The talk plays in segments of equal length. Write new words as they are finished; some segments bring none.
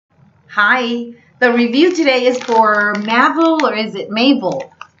Hi, the review today is for Mavel, or is it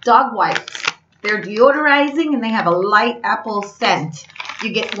Mavel, dog wipes. They're deodorizing and they have a light apple scent.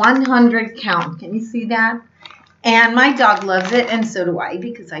 You get 100 count. Can you see that? And my dog loves it, and so do I,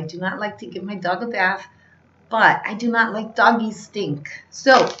 because I do not like to give my dog a bath, but I do not like doggy stink.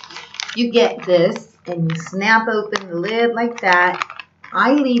 So you get this and you snap open the lid like that.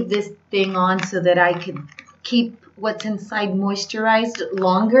 I leave this thing on so that I can keep what's inside moisturized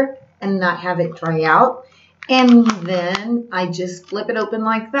longer and not have it dry out. And then I just flip it open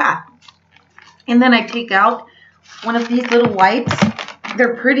like that. And then I take out one of these little wipes.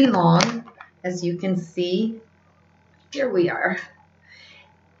 They're pretty long, as you can see. Here we are.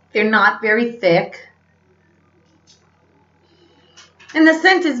 They're not very thick. And the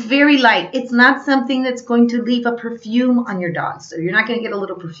scent is very light. It's not something that's going to leave a perfume on your dog. So you're not going to get a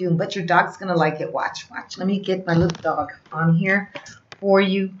little perfume, but your dog's going to like it. Watch, watch. Let me get my little dog on here for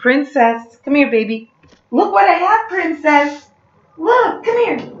you. Princess, come here, baby. Look what I have, Princess. Look, come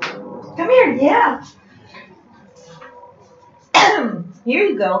here. Come here, yeah. Here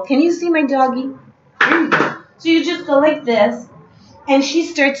you go. Can you see my doggy? Here you go. So you just go like this, and she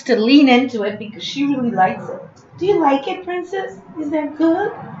starts to lean into it because she really likes it. Do you like it, Princess? Is that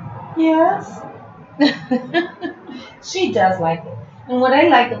good? Yes? She does like it. And what I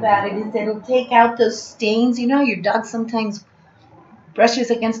like about it is that it'll take out those stains. You know, your dog sometimes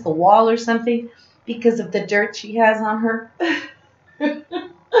brushes against the wall or something because of the dirt she has on her.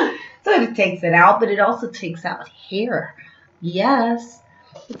 So it takes it out, but it also takes out hair. Yes.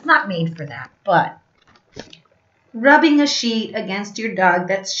 It's not made for that, but rubbing a sheet against your dog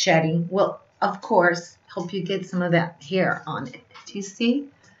that's shedding will, of course, help you get some of that hair on it. Do you see?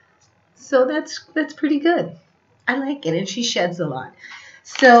 So that's pretty good. I like it, and she sheds a lot.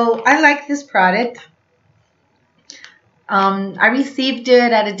 So I like this product. I received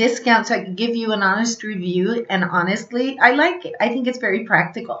it at a discount so I could give you an honest review, and honestly, I like it. I think it's very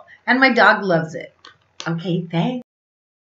practical, and my dog loves it. Okay, thanks.